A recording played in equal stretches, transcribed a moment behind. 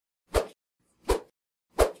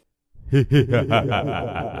I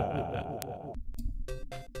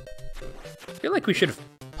feel like we should have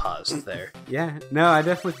paused there. Yeah, no, I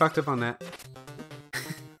definitely fucked up on that.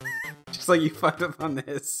 Just like you fucked up on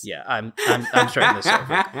this. Yeah, I'm starting this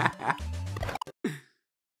over.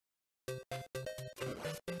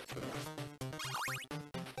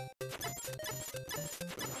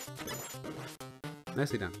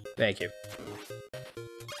 Nicely done. Thank you.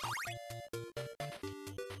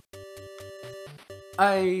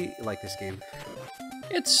 I like this game.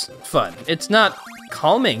 It's fun. It's not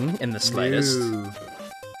calming in the slightest, No.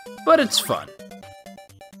 but it's fun.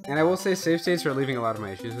 And I will say save states are leaving a lot of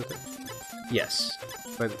my issues with it. Yes.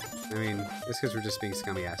 But, I mean, it's because we're just being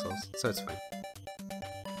scummy assholes, so it's fine.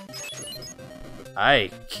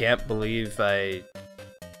 I can't believe I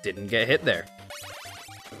didn't get hit there.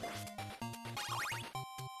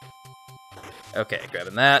 Okay,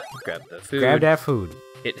 grabbing that. Grab the food. Grab that food.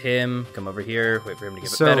 Hit him. Come over here. Wait for him to give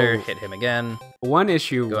So- it better. Hit him again. One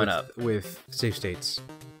issue Going up. with save states,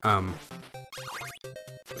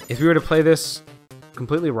 if we were to play this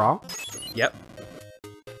completely raw, Yep.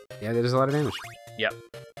 yeah, that is a lot of damage. Yep.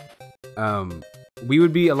 We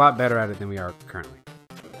would be a lot better at it than we are currently.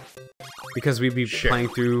 Because we'd be Sure. playing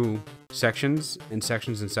through sections and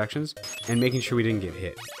sections and sections and making sure we didn't get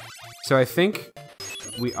hit. So I think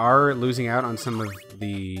we are losing out on some of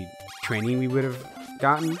the training we would have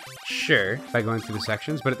gotten Sure. by going through the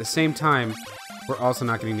sections, but at the same time, we're also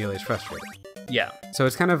not getting nearly as frustrated. Yeah. So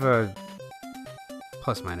it's kind of a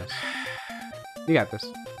plus minus. You got this.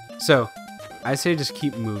 So I say just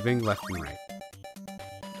keep moving left and right.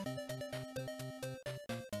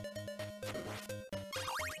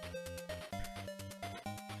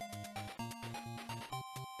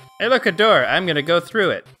 Hey, look, a door. I'm gonna go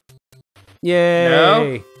through it. Yay!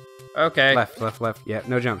 No? Okay. Left, left, left. Yeah,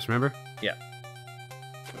 no jumps, remember? Yeah.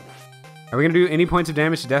 Are we gonna do any points of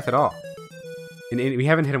damage to death at all? And we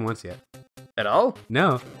haven't hit him once yet. At all?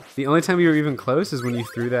 No. The only time you were even close is when you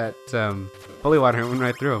threw that holy water and went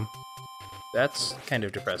right through him. That's kind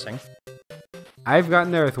of depressing. I've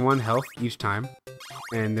gotten there with 1 health each time,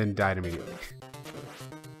 and then died immediately.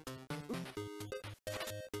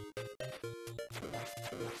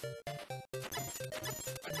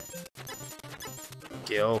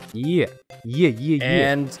 Kill. Yeah. Yeah, yeah, yeah.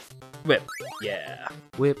 And whip. Yeah.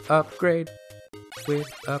 Whip upgrade. Whip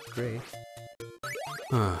upgrade.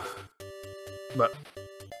 But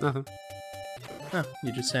Nothing. oh,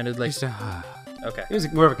 you just sounded like Just okay. it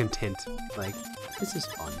was more of a content. Like, this is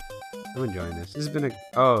fun. I'm enjoying this. This has been a...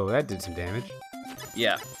 Oh, that did some damage.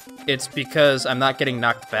 Yeah. It's because I'm not getting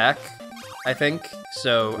knocked back, I think.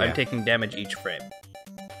 So Yeah. I'm taking damage each frame.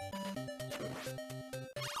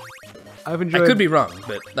 I've enjoyed... I could be wrong,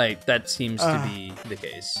 but like that seems to be the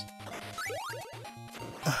case.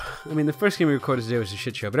 I mean, the first game we recorded today was a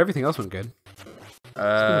shit show, but everything else went good. been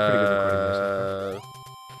a pretty good recording day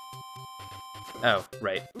Oh,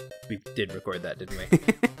 right. We did record that, didn't we?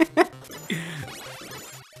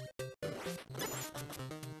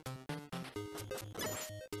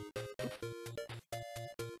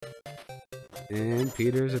 And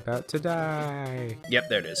Peter's about to die. Yep,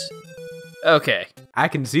 there it is. Okay. I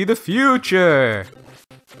can see the future!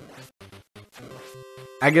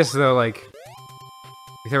 I guess, though, like...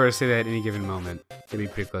 If I were to say that at any given moment, it'd be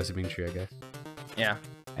pretty close to being true, I guess. Yeah.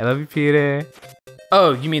 I love you, Peter.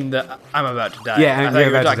 Oh, you mean the I'm about to die? Yeah, I thought you're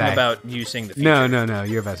you were about to talking die. about you seeing the future. No,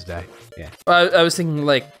 you're about to die. Yeah. Well, I was thinking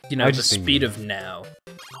like, you know, I was the just thinking speed that. of now.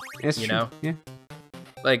 It's You true. know? Yeah.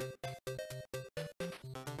 Like,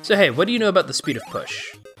 so hey, what do you know about the speed of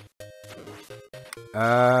push?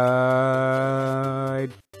 I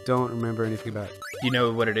don't remember anything about it. Do you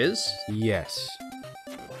know what it is? Yes.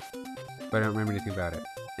 But I don't remember anything about it.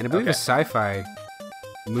 And I believe Okay. a sci-fi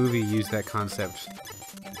movie used that concept.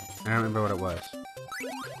 I don't remember what it was.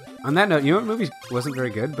 On that note, you know what movie wasn't very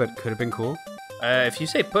good, but could have been cool? If you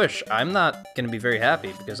say push, I'm not going to be very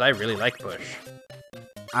happy because I really like push.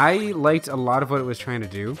 I liked a lot of what it was trying to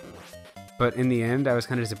do, but in the end, I was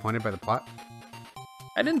kind of disappointed by the plot.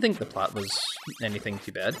 I didn't think the plot was anything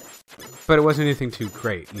too bad. But it wasn't anything too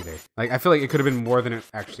great either. Like, I feel like it could have been more than it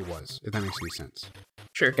actually was, if that makes any sense.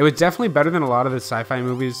 Sure. It was definitely better than a lot of the sci-fi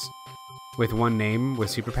movies with one name with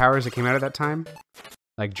superpowers that came out at that time.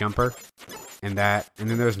 Like Jumper and that, and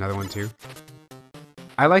then there was another one too.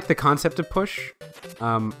 I like the concept of push.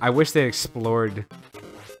 I wish they explored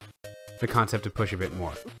the concept of push a bit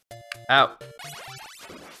more. Ow.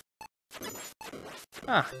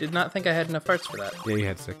 Ah, did not think I had enough parts for that. Yeah, you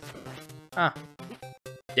had 6. Ah.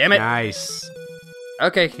 Damn it. Nice.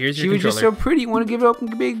 Okay, here's She your was just so controller. pretty. You want to give her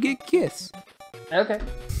a big kiss? Okay.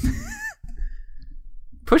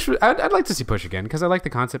 Push. I'd like to see Push again because I like the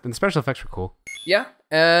concept and the special effects were cool. Yeah,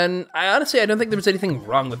 and I don't think there was anything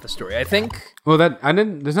wrong with the story. I think. Well,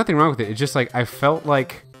 there's nothing wrong with it. It's just like I felt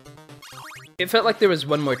like. It felt like there was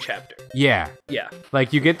one more chapter. Yeah. Yeah.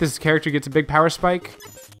 Like you get this character gets a big power spike,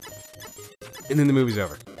 and then the movie's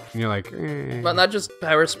over. And you're like. Eh. Well, not just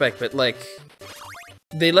power spike, but like.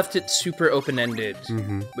 They left it super open-ended,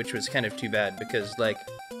 which was kind of too bad because, like,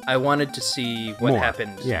 I wanted to see what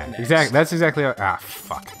happened. Yeah, next. exactly. That's exactly.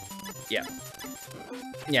 Fuck. Yeah.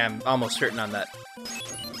 Yeah, I'm almost certain on that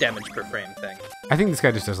damage per frame thing. I think this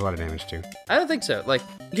guy just does a lot of damage too. I don't think so. Like,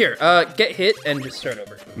 here, get hit and just start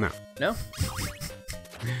over. No. No?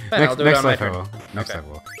 Fine, I'll do it on my turn. Next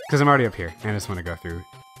level. Because I'm already up here, and I just want to go through.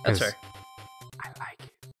 That's fair. I like it.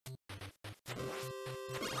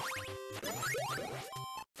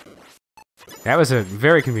 That was a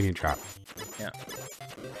very convenient drop. Yeah.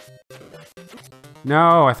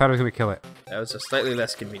 No, I thought I was going to kill it. That was a slightly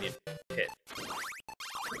less convenient hit.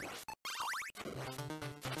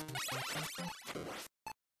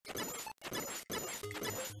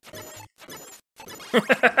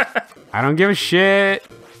 I don't give a shit.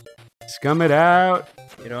 Scum it out.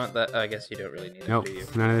 You don't want that? I guess you don't really need it, Nope, do you?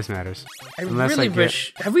 none of this matters. I really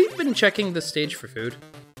wish... Have we been checking the stage for food?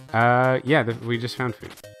 Yeah, we just found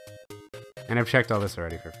food. And I've checked all this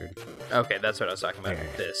already for food. Okay, that's what I was talking about. Yeah.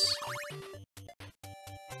 This.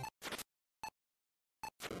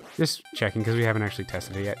 Just checking because we haven't actually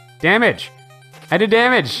tested it yet. Damage! I did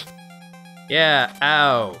damage! Yeah,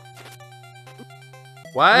 ow.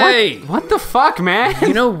 Why? What the fuck, man?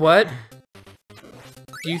 You know what?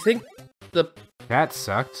 Do you think the that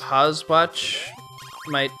sucked. pause watch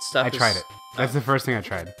might stop I tried it. That's the first thing I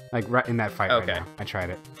tried. Like, right in that fight right now. I tried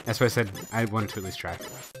it. That's why I said I wanted to at least try.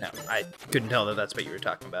 No, I couldn't tell that that's what you were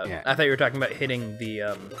talking about. Yeah. I thought you were talking about hitting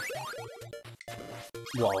the,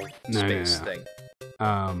 wall space thing.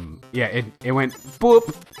 Yeah, it went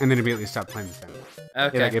boop, and then immediately stopped playing the sound.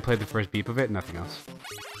 Okay. It played the first beep of it, nothing else.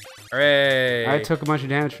 Hooray! I took a bunch of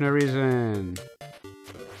damage for no reason.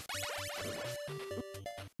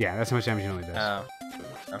 Yeah, that's how much damage it only does. Oh,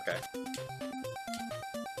 okay.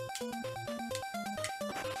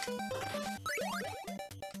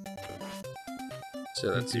 So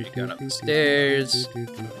let's see, going up the stairs.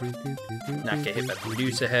 Not get hit by the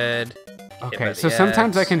Medusa head. Okay, so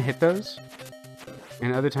sometimes I can hit those,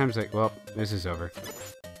 and other times like, well, this is over.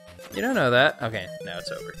 You don't know that? Okay, now it's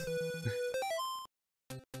over.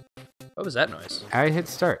 What was that noise? I hit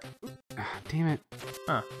start. Damn it.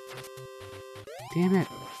 Huh. Damn it.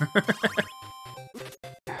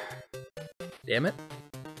 Damn it.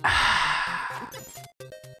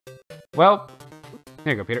 Well,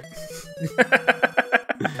 here you go, Peter.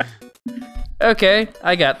 Okay,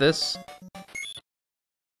 I got this.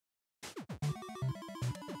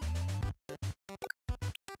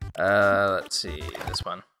 Let's see, this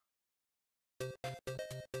one.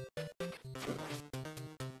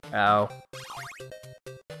 Ow.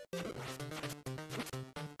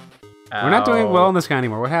 We're not doing well in this guy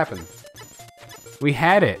anymore. What happened? We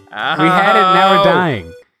had it. Ow. We had it, now we're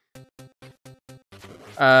dying.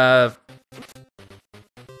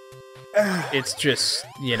 It's just,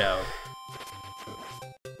 you know,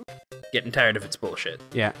 getting tired of its bullshit.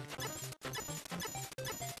 Yeah.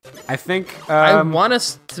 I think I want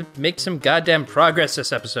us to make some goddamn progress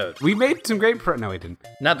this episode. we made some great no, we didn't.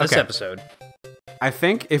 Not this Okay. episode. I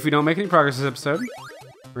think if we don't make any progress this episode,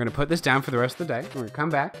 we're gonna put this down for the rest of the day. We're gonna come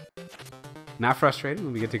back, not frustrated,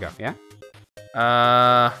 when we get to go. Yeah.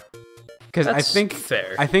 Because I That's think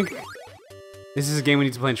fair. I think this is a game we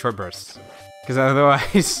need to play in short bursts. Because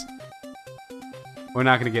otherwise, we're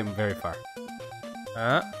not gonna get very far.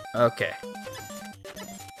 Okay.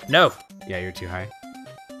 No. Yeah, you're too high.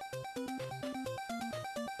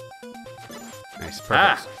 Nice, perfect.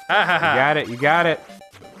 Ah. Ha ha You ha. got it. You got it.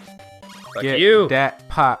 Fuck Get you. that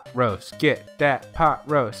pot roast. Get that pot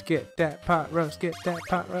roast. Get that pot roast. Get that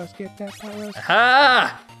pot roast. Get that pot roast.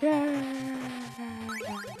 Ha! Yeah.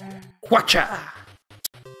 Watcha!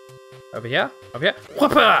 Over here. Over here.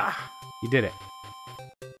 Whoppa! You did it.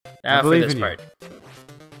 Now for believe this in you. part.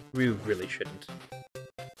 We really shouldn't.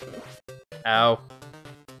 Ow.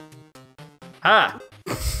 Ha!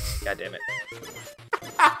 God damn it.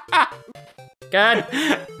 God!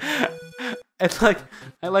 It's like,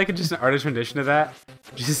 I like just an artist rendition of that.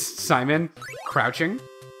 Just Simon crouching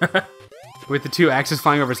with the two axes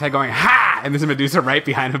flying over his head going, ha! And there's a Medusa right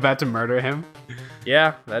behind him about to murder him.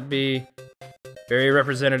 Yeah, that'd be very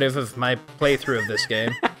representative of my playthrough of this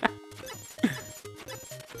game.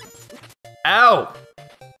 Ow!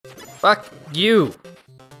 Fuck you!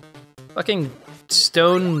 Fucking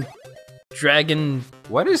stone dragon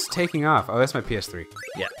What is taking off? Oh, that's my PS3.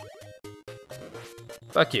 Yeah.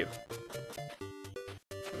 Fuck you.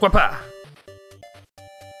 Guapa!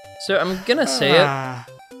 So I'm gonna say it.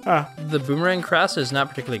 The boomerang cross is not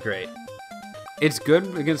particularly great. It's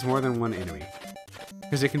good against more than one enemy.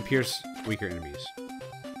 Because it can pierce weaker enemies.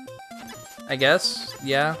 I guess,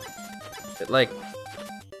 yeah. But like...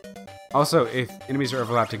 Also, if enemies are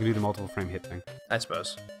overlapped, it can do the multiple frame hit thing. I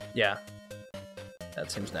suppose. Yeah.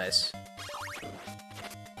 That seems nice.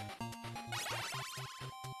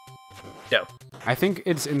 Dope. I think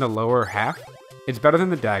it's in the lower half. It's better than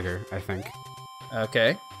the dagger, I think.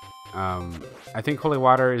 Okay. I think holy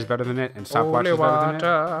water is better than it, and stopwatch is better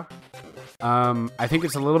than it. I think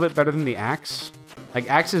it's a little bit better than the axe. Like,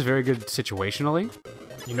 axe is very good situationally.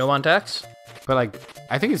 You know want axe? But, like,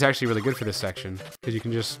 I think it's actually really good for this section, because you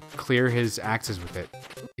can just clear his axes with it,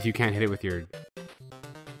 if you can't hit it with your...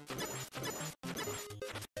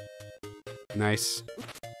 Nice.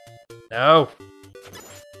 No!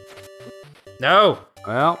 No!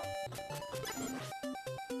 Well...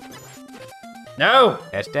 No!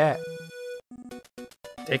 That's that.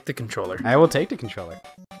 Take the controller. I will take the controller.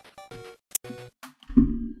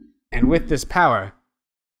 And with this power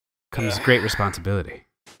comes great responsibility.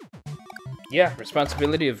 Yeah,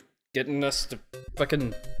 responsibility of getting us to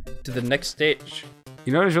fucking to the next stage.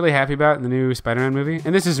 You know what I was really happy about in the new Spider-Man movie?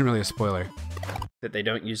 And this isn't really a spoiler. That they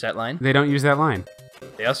don't use that line? They don't use that line.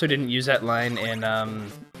 They also didn't use that line in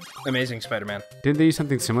Amazing Spider-Man. Didn't they use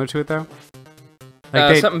something similar to it, though?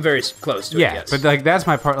 Like something very close to it, yes. But like that's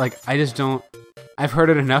my part. Like, I just don't... I've heard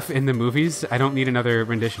it enough in the movies. I don't need another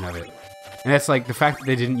rendition of it. And that's like the fact that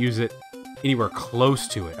they didn't use it anywhere close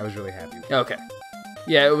to it. I was really happy with. Okay.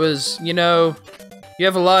 Yeah, it was, you know, you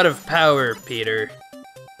have a lot of power, Peter.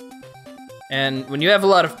 And when you have a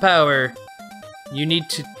lot of power, you need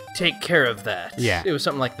to take care of that. Yeah. It was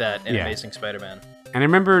something like that in Amazing Spider-Man. And I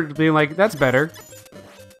remember being like, that's better.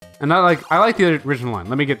 And not like, I like the original line.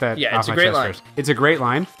 Let me get that Yeah, off it's a my great chest line. first. It's a great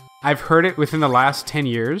line. I've heard it within the last 10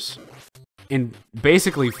 years in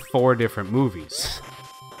basically 4 different movies.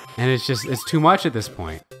 And it's just, it's too much at this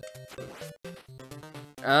point.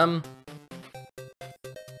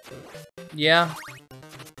 Yeah.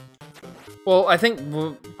 Well, I think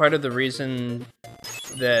part of the reason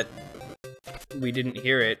that we didn't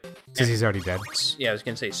hear it... Because he's already dead. Yeah, I was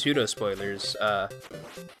gonna say pseudo-spoilers.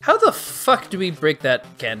 How the fuck do we break that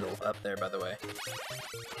candle up there, by the way?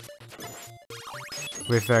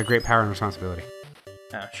 With great power and responsibility.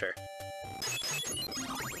 Oh, sure.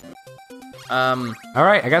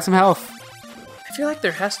 Alright, I got some health. I feel like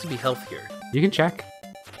there has to be health here. You can check.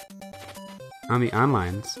 On the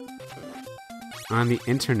onlines. On the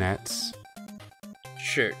internets.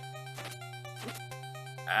 Sure.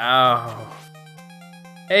 Ow.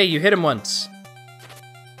 Hey, you hit him once.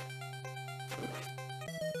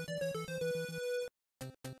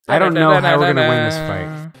 I don't know how we're gonna win this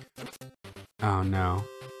fight. Oh no.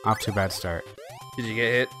 Off to a bad start. Did you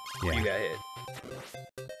get hit? Yeah. You got hit.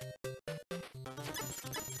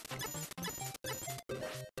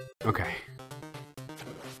 Okay.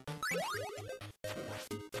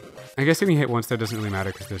 I guess getting hit once that doesn't really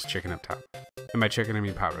matter because there's chicken up top. And by chicken I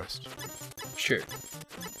mean pot roast. Sure.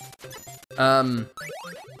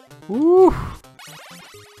 Woo!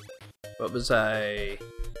 What was I...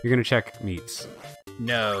 You're gonna check meats.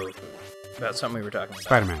 No. About something we were talking about.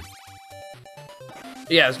 Spider-Man.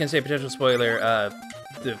 Yeah, I was gonna say potential spoiler,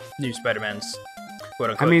 the new Spider-Man's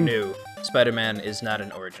quote-unquote new Spider-Man is not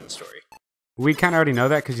an origin story. We kinda already know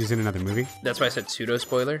that because he's in another movie. That's why I said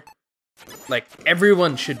pseudo-spoiler. Like,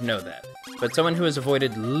 everyone should know that. But someone who has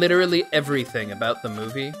avoided literally everything about the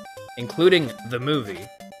movie, including the movie,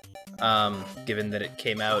 given that it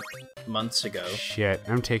came out months ago. Shit,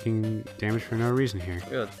 I'm taking damage for no reason here.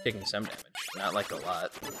 Well, it's taking some damage, not like a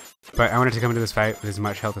lot. But I wanted to come into this fight with as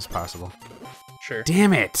much health as possible. Sure.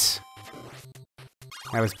 Damn it!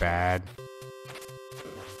 That was bad.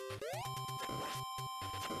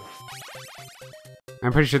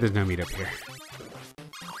 I'm pretty sure there's no meat up here.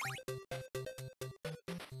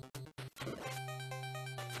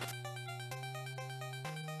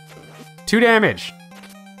 Two damage!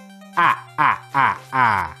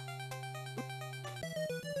 Ah!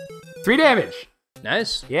 3 damage!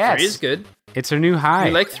 Nice. Yes. 3 is good. It's our new high.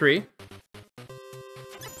 We like 3.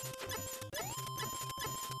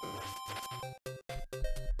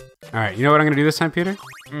 Alright, you know what I'm gonna do this time, Peter?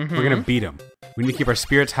 Mm-hmm. We're gonna beat him. We need to keep our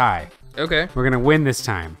spirits high. Okay. We're gonna win this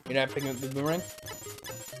time. You're not picking up the boomerang?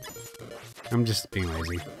 I'm just being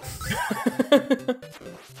lazy.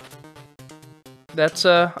 That's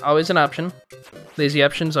always an option. Lazy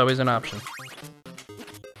option's always an option.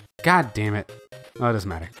 God damn it. Oh, it doesn't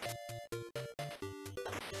matter.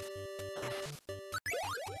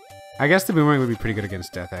 I guess the boomerang would be pretty good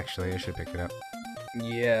against death, actually. I should pick it up.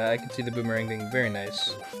 Yeah, I can see the boomerang being very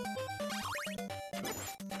nice.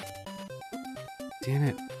 Damn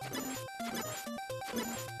it.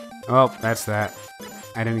 Well, that's that.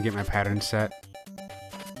 I didn't get my pattern set.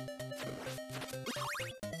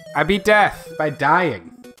 I beat death by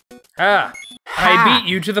dying. Ha! I beat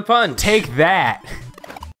you to the punch. Take that.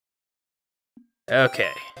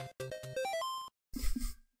 Okay.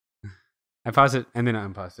 I pause it and then I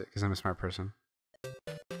unpause it because I'm a smart person.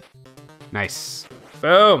 Nice.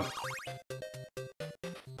 Boom.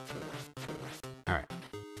 All right.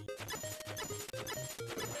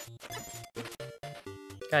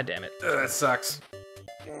 God damn it. That sucks.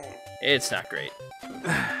 It's not great.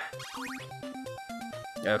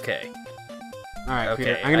 Okay. All right, Okay,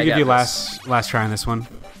 Peter. I'm gonna I give got you this. last try on this one,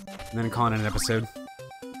 and then calling it an episode.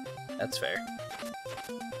 That's fair.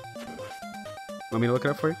 Want me to look it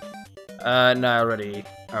up for you? No, I already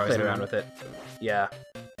Oh, is played it around on? with it. Yeah.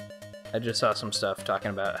 I just saw some stuff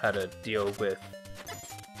talking about how to deal with...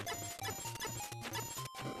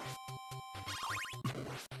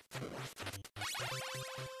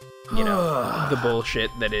 you know, the bullshit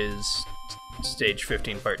that is Stage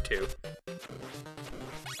 15 Part 2.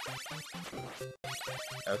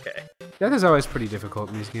 Okay. Death is always pretty difficult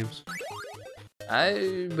in these games.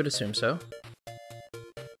 I would assume so.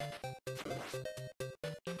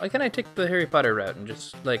 Why can't I take the Harry Potter route and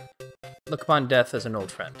just, like, look upon death as an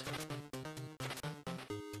old friend?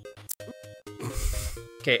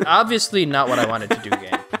 Okay, obviously not what I wanted to do,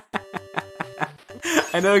 game.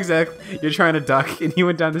 I know exactly. You're trying to duck, and you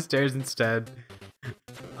went down the stairs instead.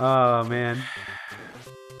 Oh, man.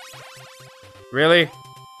 Really?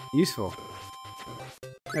 Useful.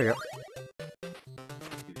 There you go.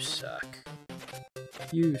 You suck.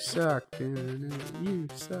 You suck. You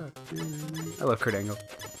suck. I love Kurt Angle.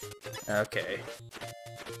 Okay.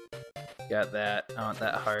 Got that. I want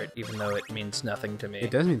that heart, even though it means nothing to me.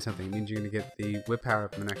 It does mean something. It means you're going to get the whip power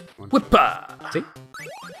up in the next one. Whippa! See?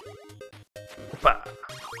 Whippa!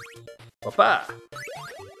 Whippa!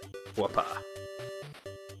 Whippa!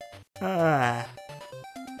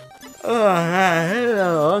 It's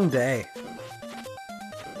a long day.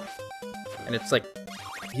 And it's like,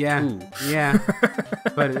 Yeah, ooh. yeah.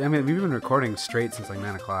 But, I mean, we've been recording straight since like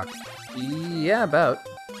 9 o'clock. Yeah, about.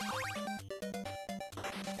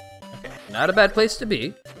 Okay, not a bad place to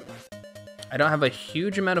be. I don't have a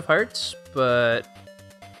huge amount of hearts, but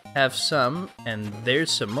have some, and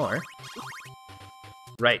there's some more.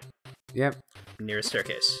 Right, Yep. near a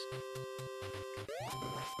staircase.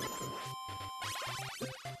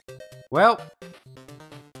 Well,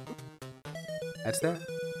 that's that.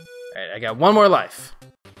 Alright, I got one more life.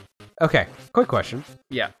 Okay, quick question.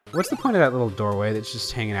 Yeah. What's the point of that little doorway that's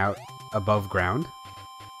just hanging out above ground?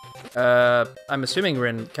 I'm assuming we're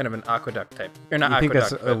in kind of an aqueduct type. Or not You think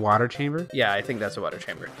aqueduct, that's a but water chamber? yeah, I think that's a water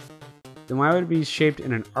chamber. Then why would it be shaped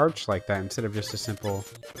in an arch like that instead of just a simple...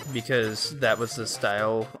 Because that was the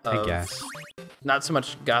style of... I guess. Not so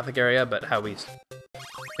much Gothic area, but how we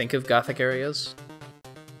think of Gothic areas.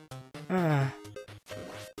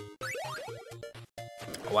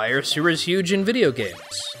 Why are sewers huge in video games?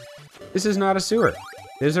 This is not a sewer.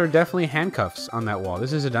 These are definitely handcuffs on that wall.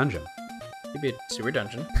 This is a dungeon. Could be a sewer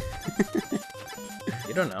dungeon.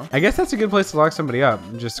 You don't know. I guess that's a good place to lock somebody up.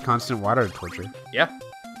 Just constant water torture. Yeah.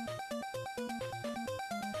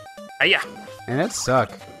 Yeah. And that'd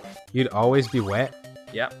suck. You'd always be wet.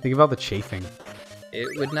 Yeah. Think of all the chafing. It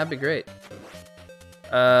would not be great.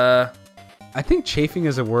 I think chafing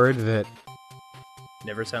is a word that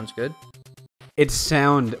Never sounds good. it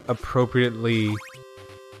sound appropriately...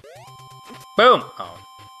 Boom! Oh.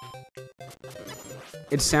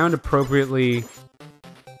 It sound appropriately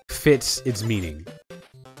fits its meaning.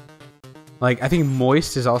 Like, I think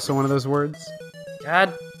moist is also one of those words.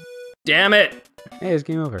 God damn it! Hey, it's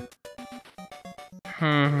game over.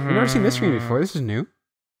 I've never seen this screen before. This is new.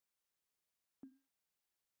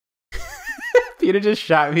 Peter just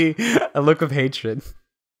shot me a look of hatred.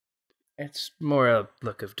 It's more a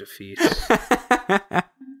look of defeat.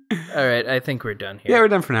 Alright, I think we're done here. Yeah, we're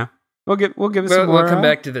done for now. We'll give it some more. We'll come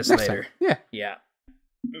back to this next later. time. Yeah. Yeah.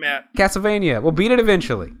 Matt. Castlevania. We'll beat it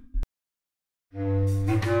eventually.